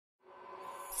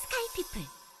스카이피플.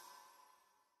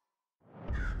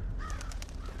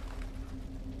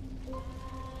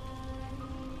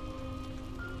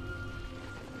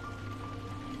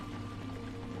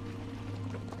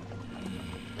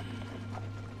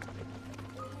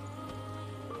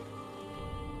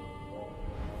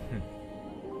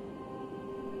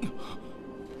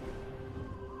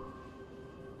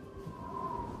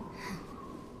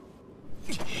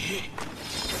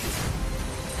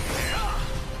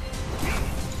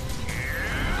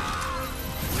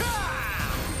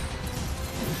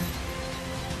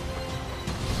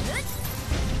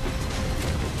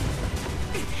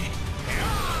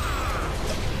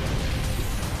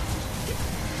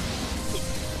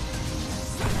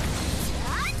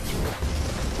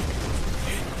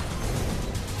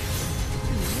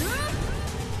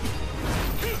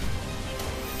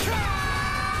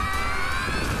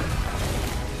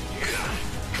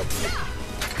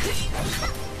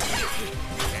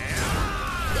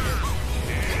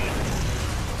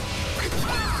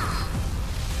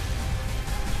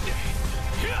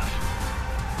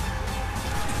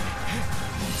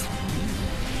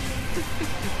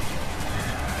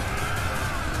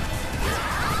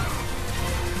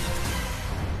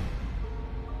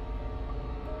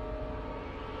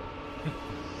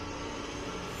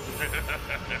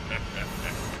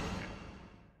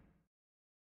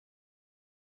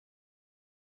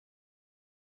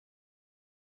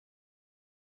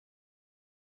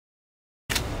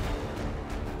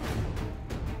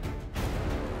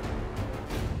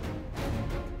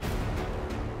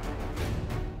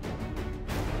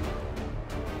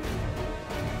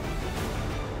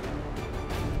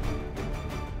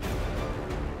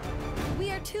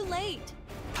 Too late.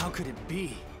 How could it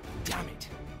be? Damn it.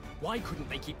 Why couldn't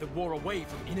they keep the war away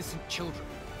from innocent children?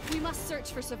 We must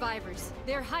search for survivors.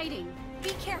 They're hiding. Be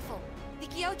careful. The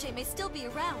Gyoje may still be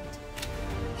around.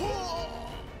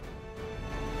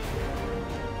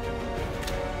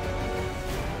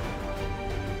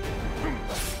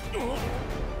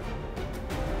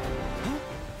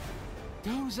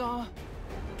 Those are...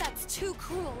 That's too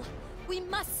cruel. We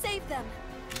must save them.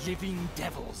 living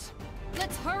devils.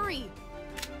 Let's hurry!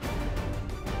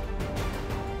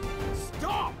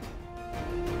 Stop!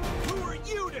 Who are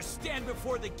you to stand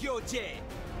before the Gyoje?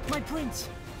 My prince!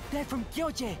 They're from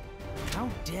Gyoje! How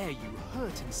dare you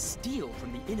hurt and steal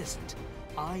from the innocent?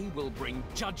 I will bring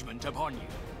judgment upon you.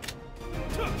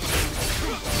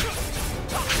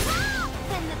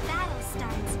 When the battle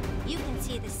starts, you can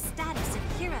see the status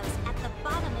of heroes at the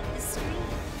bottom of the screen.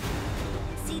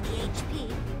 See the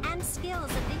HP and skills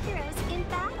of the heroes in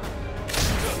battle.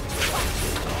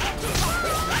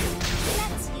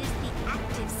 Let's use the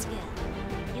active skill.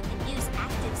 You can use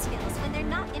active skills when they're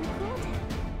not in cooldown.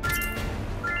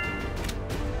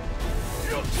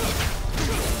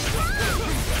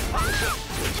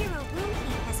 Hero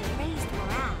Woohee has a raised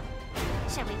morale.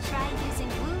 Shall we try using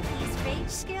Woohee's rage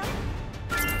skill?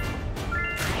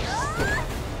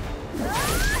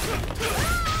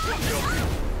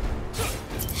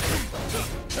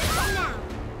 Now,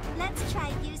 let's try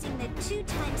using the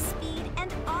 2x speed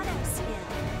and auto skill.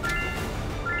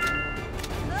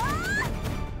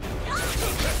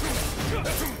 You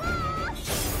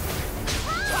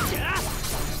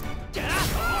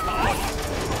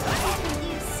can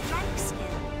use strike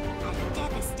skill, a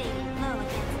devastating blow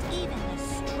against even the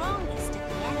strongest of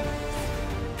the enemies.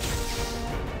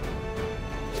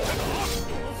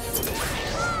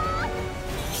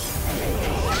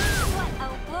 What a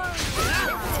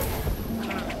warrior!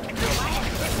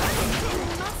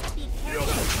 Must be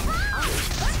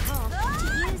careful to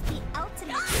use the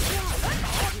ultimate skill.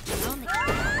 You can only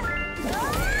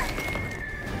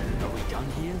Are we done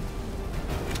here?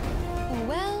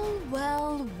 Well,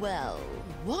 well, well.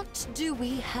 What do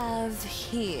we have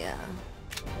here?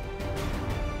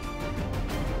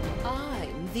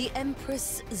 I'm the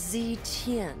Empress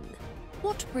Zetian.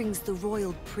 What brings the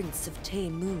royal prince of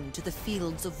Taemoon to the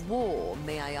fields of war,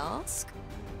 may I ask?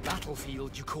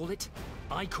 Battlefield, you call it?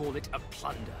 I call it a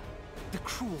plunder. The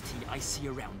cruelty I see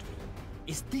around me.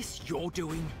 Is this your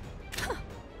doing?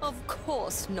 Of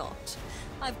course not.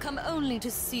 I've come only to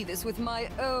see this with my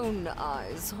own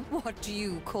eyes. What do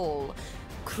you call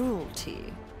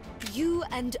cruelty? You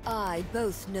and I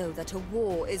both know that a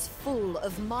war is full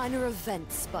of minor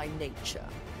events by nature.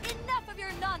 Enough of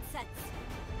your nonsense!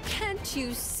 Can't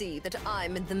you see that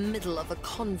I'm in the middle of a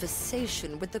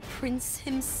conversation with the prince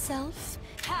himself?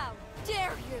 How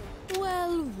dare you!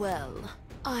 Well, well.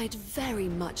 I'd very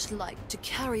much like to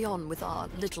carry on with our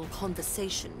little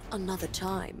conversation another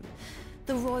time.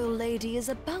 The royal lady is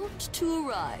about to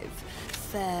arrive.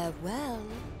 Farewell.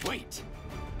 Wait!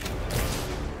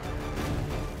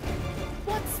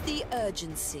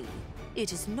 urgency.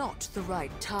 It is not the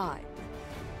right time.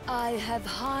 I have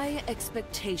high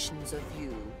expectations of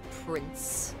you,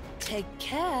 Prince. Take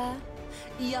care.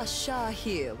 Yasha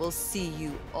here will see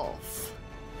you off.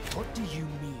 What do you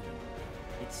mean?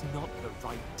 It's not the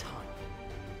right time.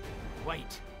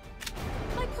 Wait.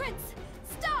 My prince!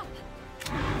 Stop!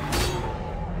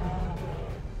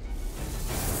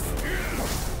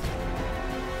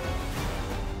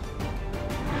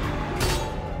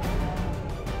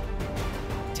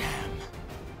 Damn.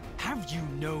 Have you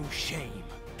no shame?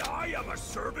 I am a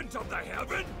servant of the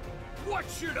heaven? What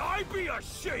should I be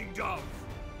ashamed of?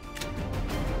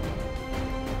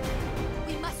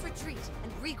 We must retreat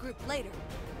and regroup later.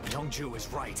 Yonghwa is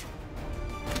right.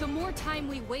 The more time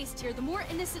we waste here, the more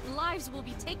innocent lives will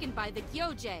be taken by the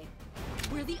Gyoje.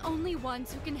 We're the only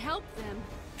ones who can help them.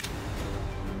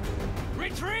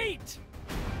 Retreat!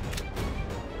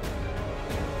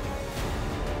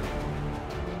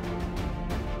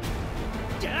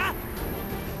 Yeah!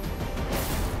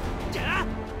 Yeah!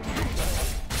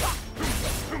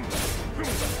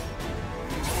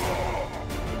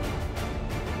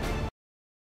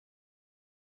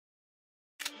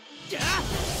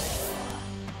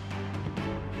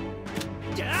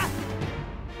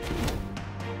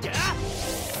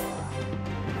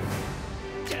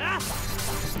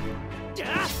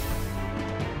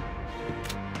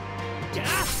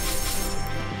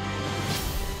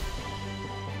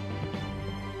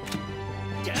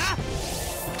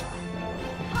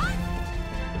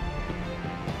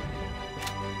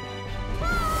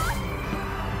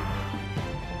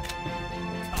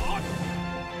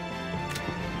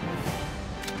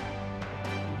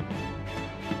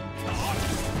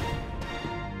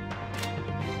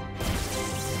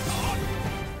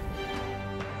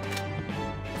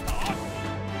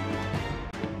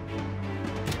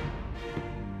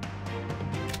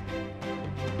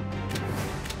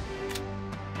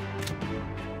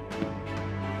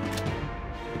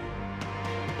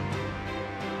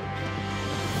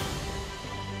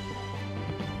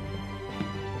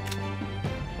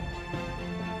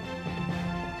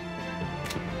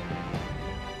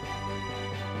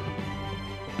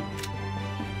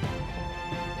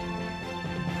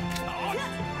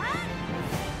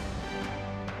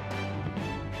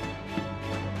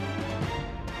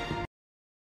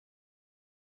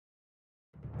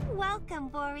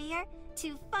 Welcome, warrior,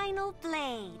 to Final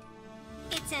Blade.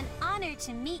 It's an honor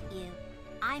to meet you.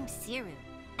 I'm Siru,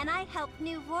 and I help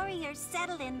new warriors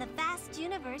settle in the vast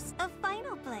universe of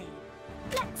Final Blade.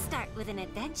 Let's start with an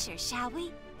adventure, shall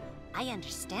we? I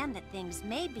understand that things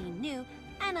may be new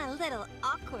and a little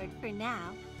awkward for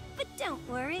now, but don't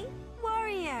worry,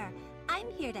 warrior. I'm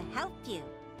here to help you.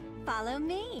 Follow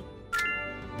me.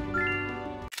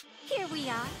 Here we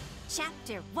are,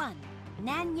 Chapter 1,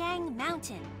 Nanyang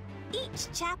Mountain. Each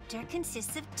chapter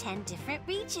consists of 10 different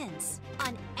regions.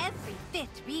 On every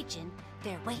 5th region,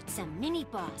 there waits a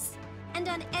mini-boss. And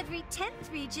on every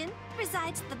 10th region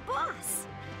resides the boss.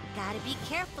 Gotta be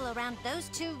careful around those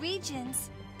 2 regions.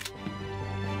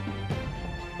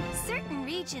 Certain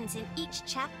regions in each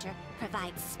chapter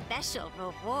provide special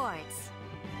rewards.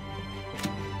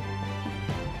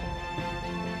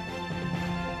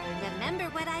 Remember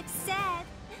what I've said.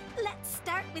 Let's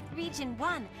start with Region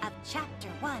 1 of Chapter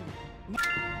 1.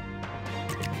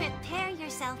 Prepare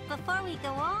yourself before we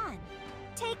go on.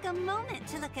 Take a moment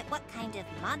to look at what kind of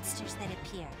monsters that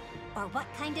appear, or what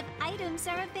kind of items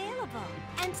are available,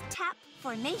 and tap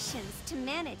formations to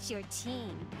manage your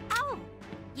team. Oh,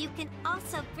 you can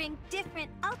also bring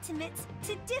different ultimates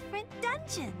to different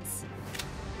dungeons.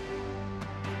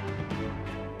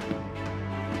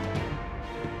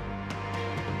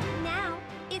 Now,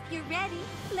 if you're ready,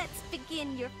 let's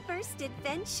begin your first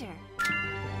adventure.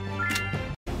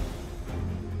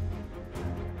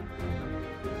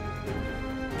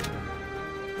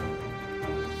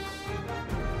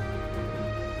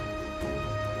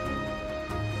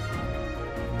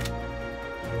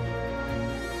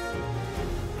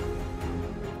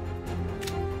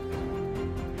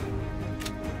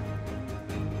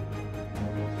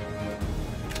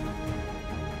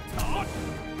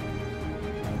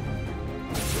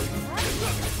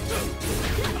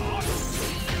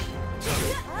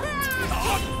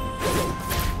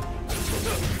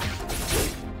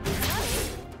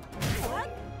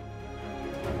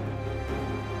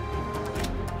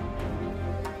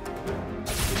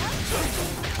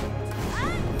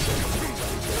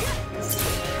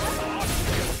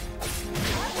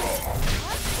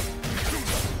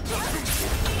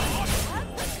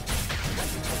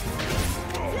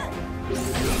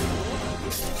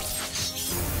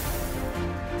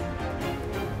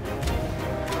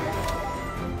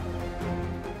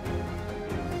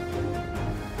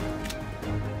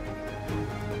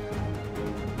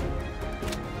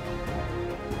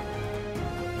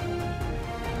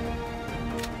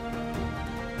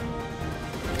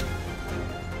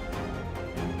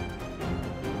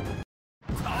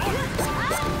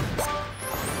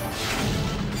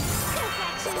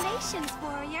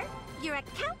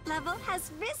 account level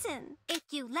has risen. If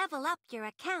you level up your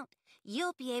account,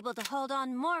 you'll be able to hold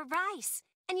on more rice,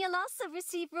 and you'll also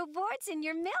receive rewards in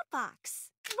your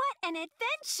mailbox. What an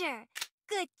adventure!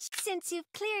 Good. Since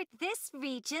you've cleared this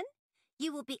region,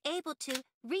 you will be able to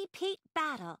repeat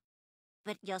battle.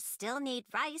 But you'll still need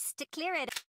rice to clear it.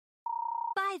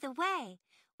 By the way,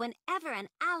 whenever an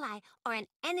ally or an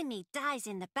enemy dies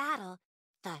in the battle,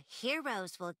 the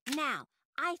heroes will... Now,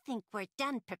 I think we're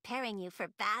done preparing you for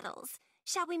battles.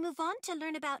 Shall we move on to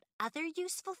learn about other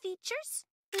useful features?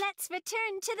 Let's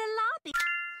return to the lobby.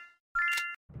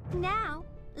 Now,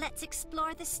 let's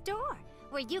explore the store,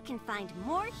 where you can find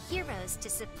more heroes to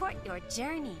support your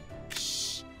journey.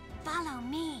 Shh! Follow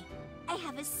me. I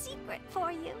have a secret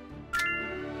for you.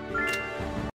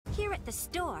 Here at the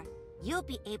store, you'll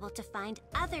be able to find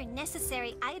other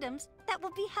necessary items that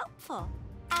will be helpful.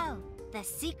 Oh, the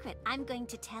secret I'm going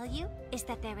to tell you is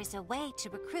that there is a way to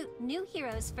recruit new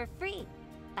heroes for free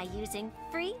by using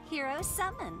Free Hero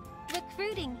Summon.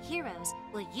 Recruiting heroes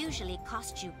will usually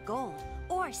cost you gold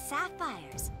or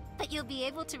sapphires, but you'll be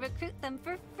able to recruit them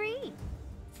for free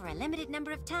for a limited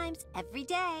number of times every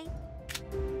day.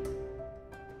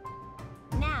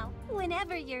 Now,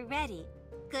 whenever you're ready,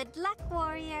 good luck,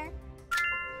 warrior!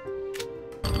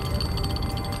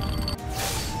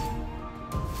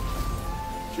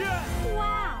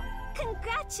 Wow!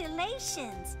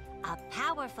 Congratulations! A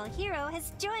powerful hero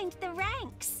has joined the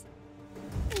ranks!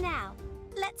 Now,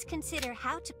 let's consider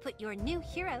how to put your new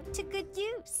hero to good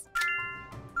use.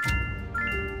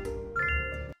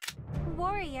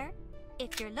 Warrior,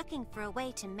 if you're looking for a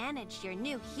way to manage your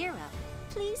new hero,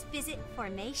 please visit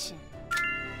Formation.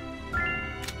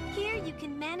 Here you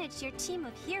can manage your team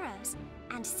of heroes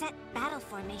and set battle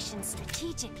formations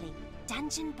strategically,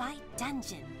 dungeon by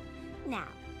dungeon. Now,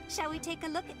 shall we take a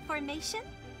look at Formation?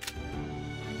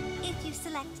 If you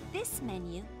select this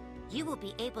menu, you will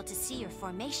be able to see your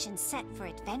formation set for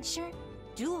adventure,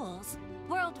 duels,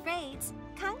 world raids,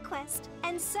 conquest,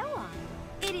 and so on.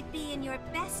 It'd be in your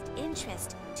best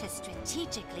interest to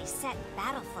strategically set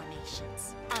battle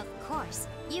formations. Of course,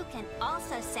 you can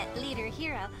also set leader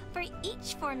hero for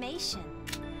each formation.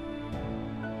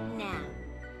 Now,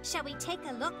 shall we take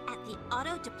a look at the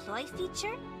auto-deploy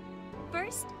feature?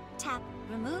 First, tap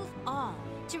Remove All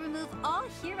to remove all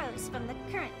heroes from the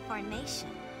current formation.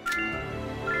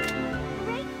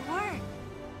 Great work!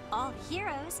 All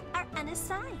heroes are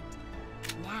unassigned.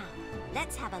 Now,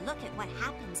 let's have a look at what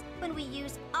happens when we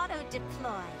use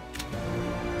auto-deploy.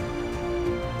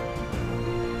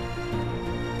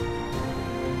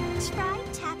 Try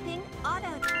tapping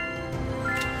auto.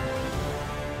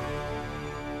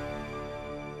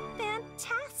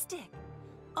 Fantastic!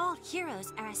 All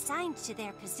heroes are assigned to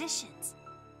their positions.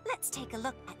 Let's take a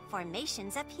look at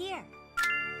formations up here.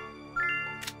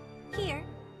 Here,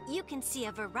 you can see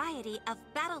a variety of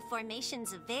battle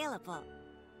formations available.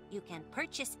 You can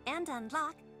purchase and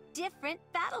unlock different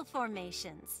battle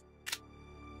formations.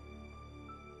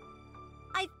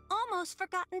 I've almost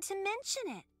forgotten to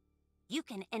mention it. You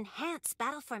can enhance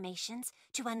battle formations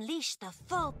to unleash the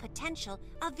full potential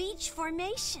of each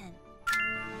formation.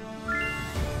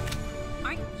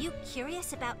 Aren't you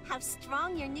curious about how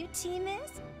strong your new team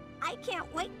is? I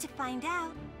can't wait to find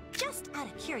out. Just out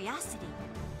of curiosity,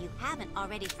 you haven't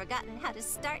already forgotten how to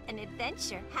start an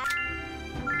adventure, have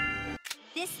you?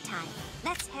 This time,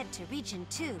 let's head to Region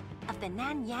 2 of the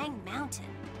Nanyang Mountain.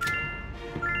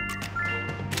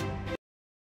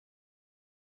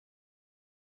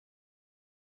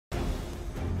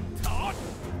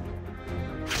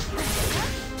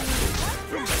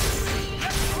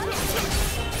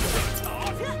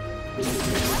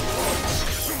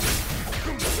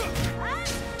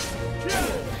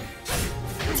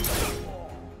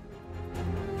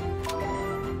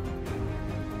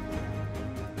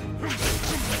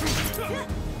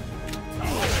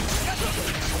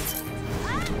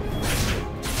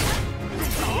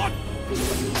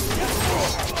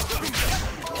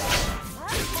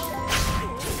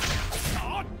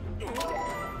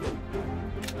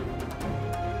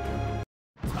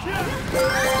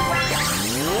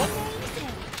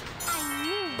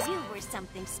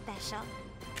 Something special.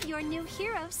 Your new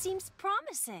hero seems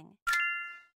promising.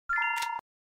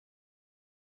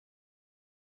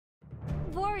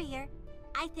 Warrior,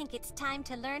 I think it's time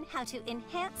to learn how to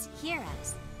enhance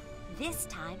heroes. This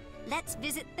time, let's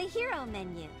visit the hero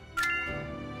menu.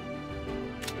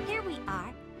 Here we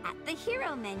are at the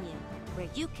hero menu, where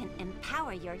you can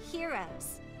empower your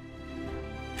heroes.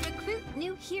 Recruit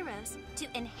new heroes to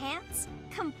enhance,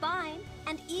 combine,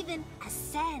 and even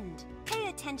ascend. Pay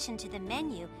attention to the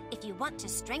menu if you want to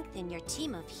strengthen your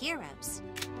team of heroes.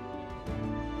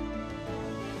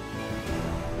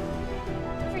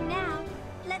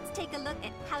 take a look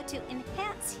at how to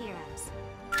enhance heroes.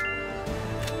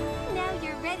 Now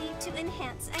you're ready to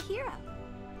enhance a hero.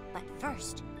 But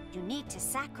first, you need to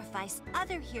sacrifice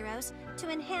other heroes to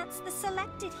enhance the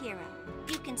selected hero.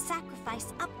 You can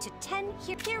sacrifice up to 10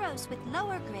 heroes with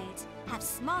lower grades have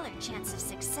smaller chance of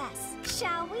success.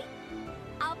 Shall we?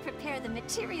 I'll prepare the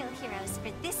material heroes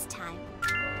for this time.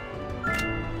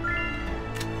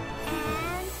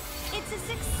 And it's a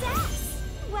success!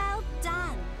 Well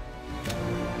done!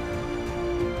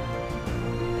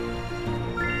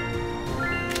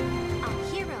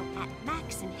 A hero at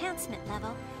max enhancement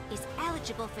level is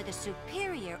eligible for the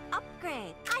superior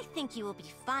upgrade. I think you will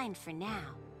be fine for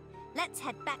now. Let's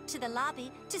head back to the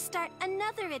lobby to start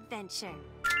another adventure.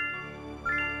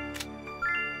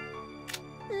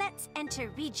 Let's enter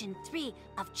Region 3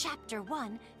 of Chapter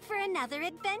 1 for another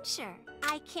adventure.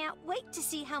 I can't wait to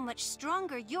see how much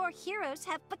stronger your heroes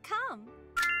have become.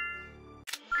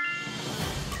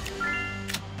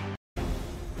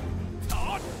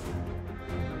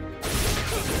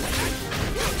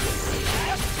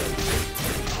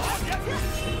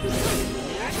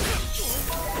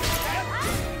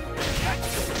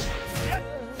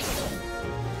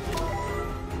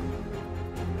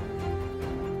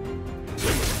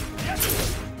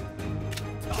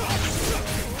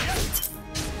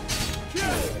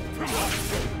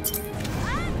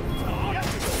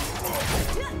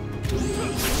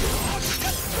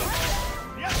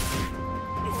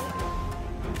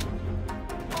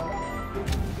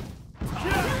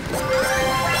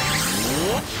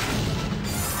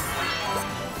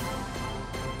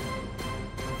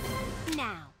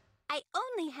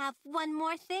 One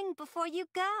more thing before you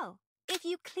go. If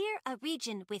you clear a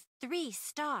region with 3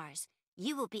 stars,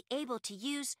 you will be able to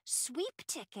use sweep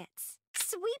tickets.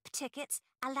 Sweep tickets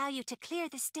allow you to clear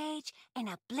the stage in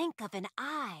a blink of an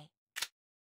eye.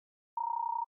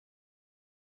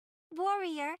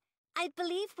 Warrior, I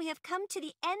believe we have come to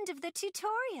the end of the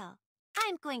tutorial.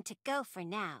 I'm going to go for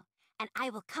now, and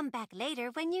I will come back later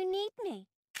when you need me.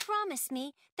 Promise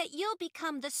me that you'll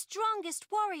become the strongest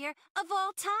warrior of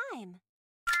all time.